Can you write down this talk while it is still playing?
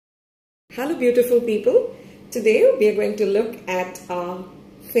Hello beautiful people. Today we are going to look at our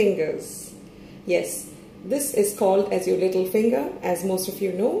fingers. Yes, this is called as your little finger, as most of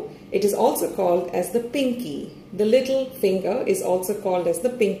you know. It is also called as the pinky. The little finger is also called as the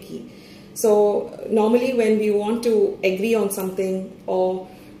pinky. So normally when we want to agree on something, or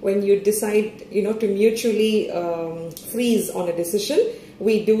when you decide to mutually freeze on a decision,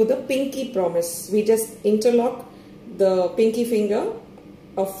 we do the pinky promise. We just interlock the pinky finger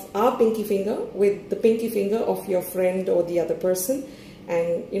of our pinky finger with the pinky finger of your friend or the other person,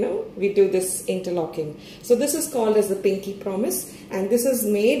 and we do this interlocking. So this is called as the pinky promise, and this is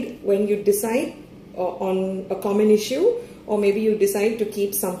made when you decide on a common issue, or maybe you decide to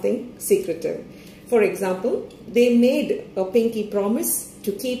keep something secretive. For example, they made a pinky promise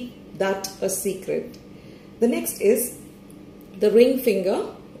to keep that a secret. The next is the ring finger.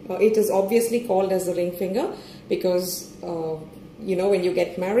 It is obviously called as the ring finger because when you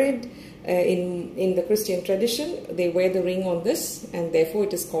get married in the Christian tradition, they wear the ring on this, and therefore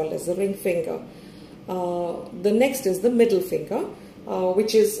it is called as the ring finger. The next is the middle finger,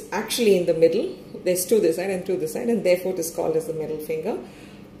 which is actually in the middle. There's to this side and to this side, and therefore it is called as the middle finger.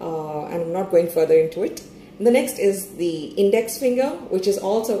 And I'm not going further into it. The next is the index finger, which is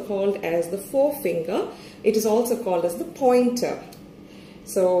also called as the forefinger. It is also called as the pointer.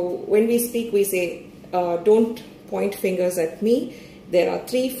 So when we speak, we say, don't point fingers at me. There are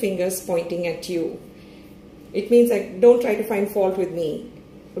 3 fingers pointing at you. It means like, don't try to find fault with me,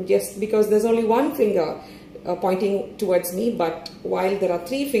 just because there's only 1 finger pointing towards me, but while there are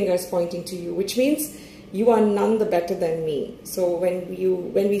 3 fingers pointing to you, which means you are none the better than me. So when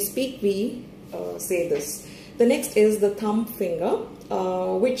we speak, we say this. The next is the thumb finger,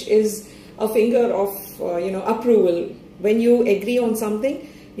 which is a finger of approval. When you agree on something,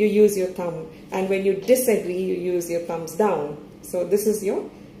 you use your thumb, and when you disagree, you use your thumbs down. So this is your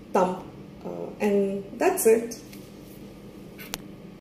thumb, and that's it.